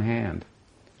with 1 hand.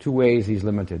 2 ways he's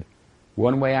limited.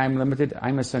 One way I'm limited,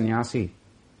 I'm a sannyasi.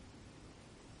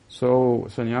 So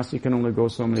sannyasi can only go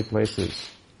so many places.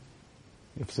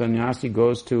 If sannyasi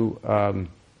goes to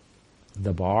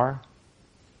the bar,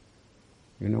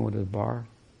 you know what is bar?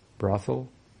 Brothel?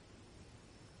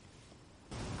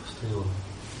 Still.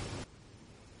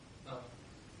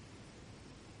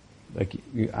 Like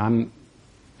I'm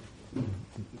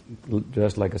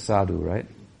just like a sadhu, right?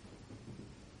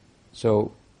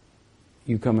 So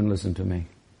you come and listen to me.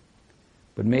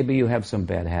 But maybe you have some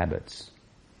bad habits.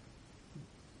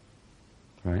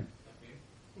 Right?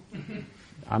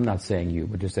 I'm not saying you,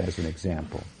 but just as an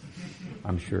example.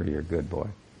 I'm sure you're a good boy,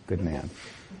 good man.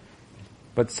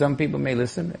 But some people may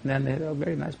listen, and then they're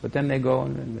very nice, but then they go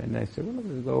and they say,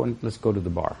 well, let's go to the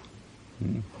bar.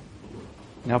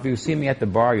 Now if you see me at the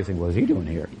bar, you think, what is he doing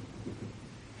here?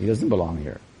 He doesn't belong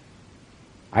here.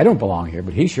 I don't belong here,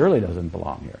 but he surely doesn't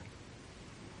belong here.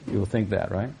 You'll think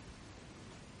that, right?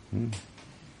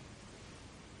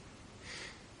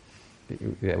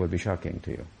 That would be shocking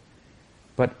to you.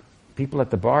 But people at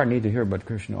the bar need to hear about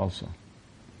Krishna also.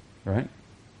 Right?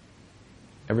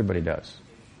 Everybody does.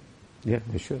 Yeah,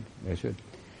 they should. They should.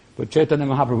 But Chaitanya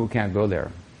Mahaprabhu can't go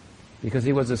there because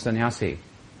he was a sannyasi.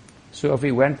 So if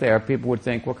he went there, people would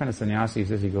think, what kind of sannyasi is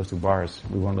this? He goes to bars.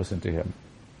 We won't listen to him.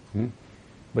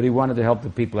 But he wanted to help the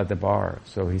people at the bar.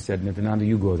 So he said, Nityananda,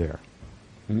 you go there.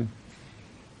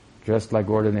 Just like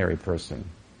ordinary person.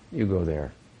 You go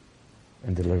there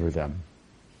and deliver them.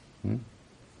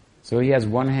 So he has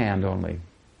 1 hand only.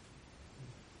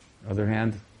 Other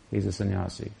hand, he's a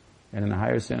sannyasi. And in a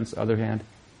higher sense, other hand,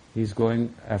 he's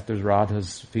going after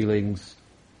Radha's feelings,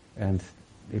 and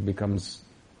he becomes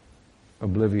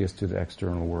oblivious to the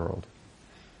external world.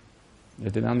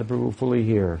 Nityananda Prabhu fully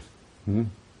here.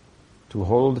 To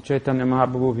hold Chaitanya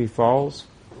Mahaprabhu if he falls,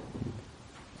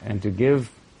 and to give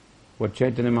what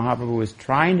Chaitanya Mahaprabhu is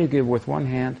trying to give with 1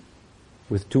 hand,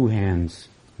 with 2 hands.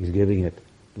 He's giving it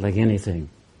like anything.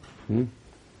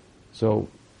 So,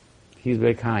 he's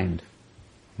very kind.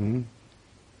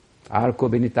 Ar ko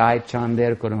binitai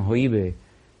chander koran hoibe,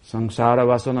 sangsara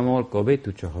vasanamor kobe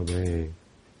tucha hobe.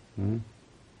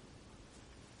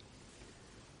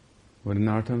 What did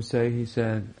Narottam say? He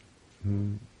said,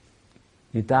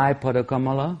 Nitai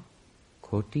padakamala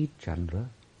koti chandra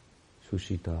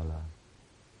sushitala.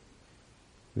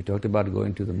 We talked about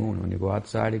going to the moon. When you go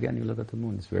outside again, you look at the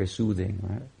moon. It's very soothing,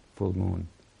 right? Full moon.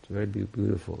 It's very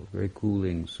beautiful, very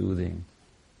cooling, soothing.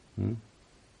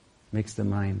 Makes the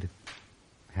mind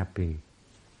happy.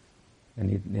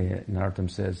 And Narottam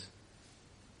says,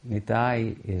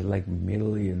 Nitai is like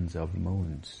millions of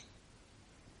moons.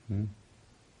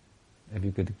 If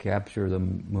you could capture the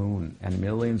moon and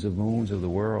millions of moons of the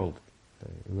world,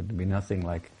 it would be nothing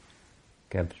like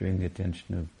capturing the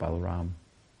attention of Balaram.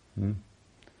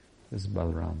 This is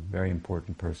Balaram, very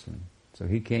important person. So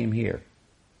he came here,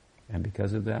 and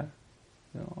because of that,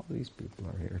 all these people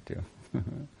are here too.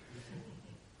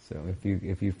 So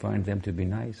if you find them to be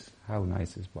nice, how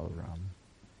nice is Balaram?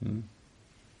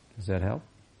 Does that help?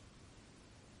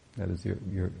 That is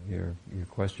your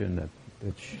question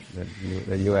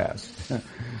that you asked.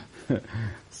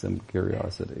 Some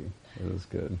curiosity. That was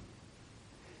good.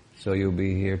 So you'll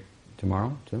be here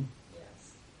tomorrow too?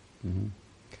 Yes.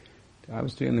 I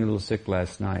was feeling a little sick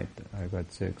last night. I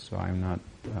got sick, so I'm not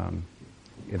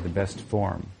in the best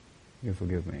form. You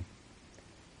forgive me.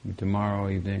 But tomorrow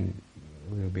evening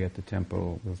we'll be at the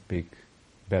temple. We'll speak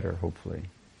better, hopefully,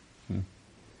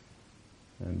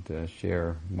 and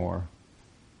share more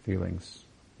feelings.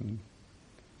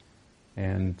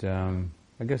 And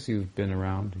I guess you've been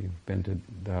around. You've been to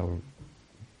the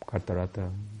Katarata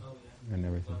and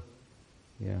everything.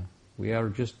 Yeah, we are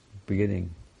just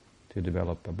beginning to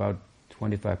develop. About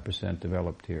 25%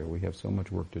 developed here. We have so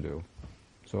much work to do.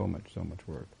 So much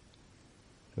work.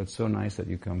 So it's so nice that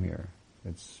you come here.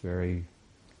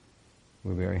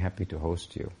 We're very happy to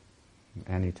host you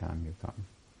anytime you come.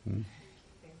 Thank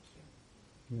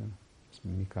you. Yeah. It's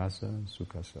Mikasa and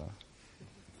Sukasa.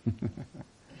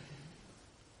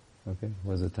 Okay,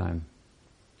 what's the time?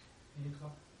 8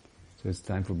 o'clock. So it's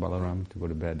time for Balaram to go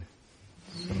to bed.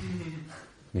 So,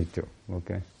 me too,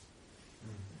 okay?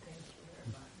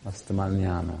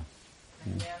 Astamanyana.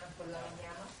 Mañana por la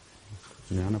mañana.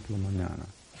 Jnana por la mañana.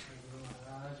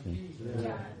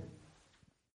 Ya.